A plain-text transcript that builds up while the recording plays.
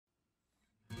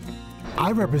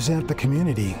I represent the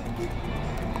community.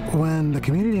 When the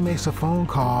community makes a phone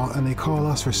call and they call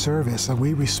us for service and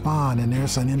we respond and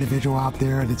there's an individual out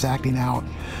there that's acting out,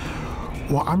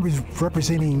 well, I'm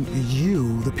representing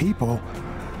you, the people,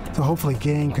 to hopefully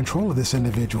gain control of this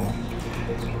individual.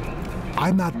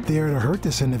 I'm not there to hurt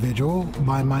this individual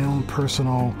by my own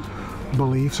personal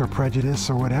beliefs or prejudice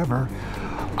or whatever.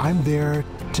 I'm there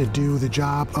to do the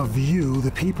job of you,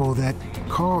 the people that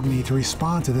called me to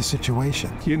respond to this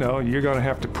situation. You know, you're going to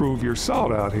have to prove your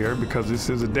salt out here because this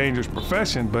is a dangerous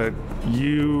profession, but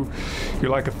you're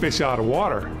like a fish out of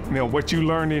water. You know, what you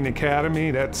learned in the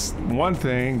academy, that's one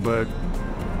thing, but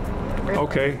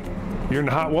okay, you're in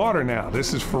the hot water now.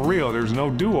 This is for real. There's no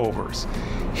do-overs.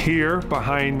 Here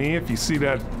behind me, if you see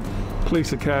that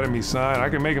police academy sign, I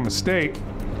can make a mistake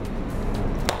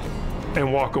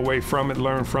and walk away from it,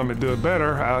 learn from it, do it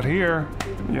better. Out here,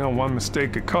 you know, one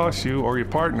mistake could cost you or your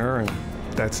partner, and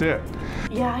that's it.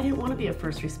 Yeah, I didn't want to be a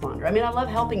first responder. I mean, I love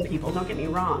helping people, don't get me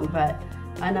wrong, but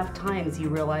enough times you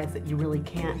realize that you really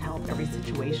can't help every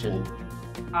situation.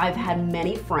 I've had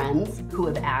many friends who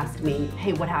have asked me,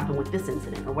 hey, what happened with this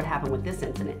incident, or what happened with this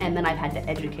incident? And then I've had to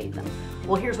educate them.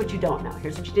 Well, here's what you don't know.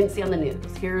 Here's what you didn't see on the news.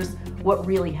 Here's what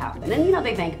really happened. And you know,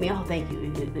 they thank me, oh, thank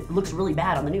you. It looks really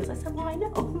bad on the news. I said, well, I know,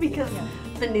 because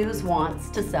the news wants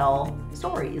to sell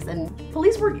stories. And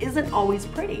police work isn't always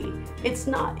pretty. It's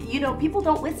not, you know, people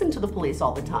don't listen to the police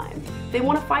all the time. They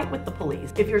want to fight with the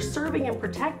police. If you're serving and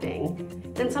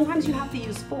protecting, then sometimes you have to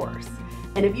use force.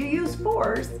 And if you use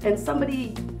force and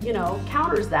somebody, you know,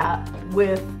 counters that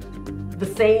with the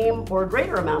same or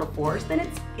greater amount of force, then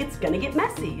it's gonna get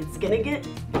messy. It's gonna get,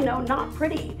 you know, not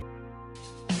pretty.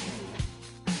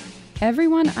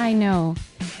 Everyone I know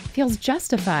feels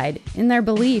justified in their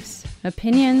beliefs,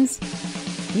 opinions,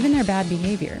 even their bad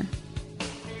behavior.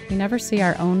 We never see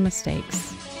our own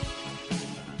mistakes.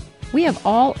 We have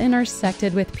all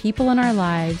intersected with people in our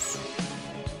lives,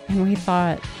 and we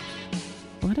thought,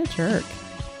 what a jerk.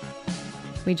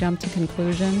 We jump to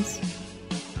conclusions.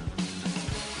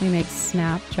 We make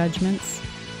snap judgments.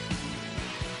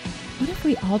 What if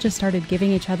we all just started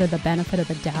giving each other the benefit of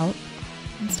the doubt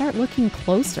and start looking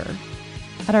closer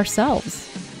at ourselves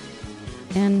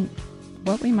and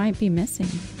what we might be missing?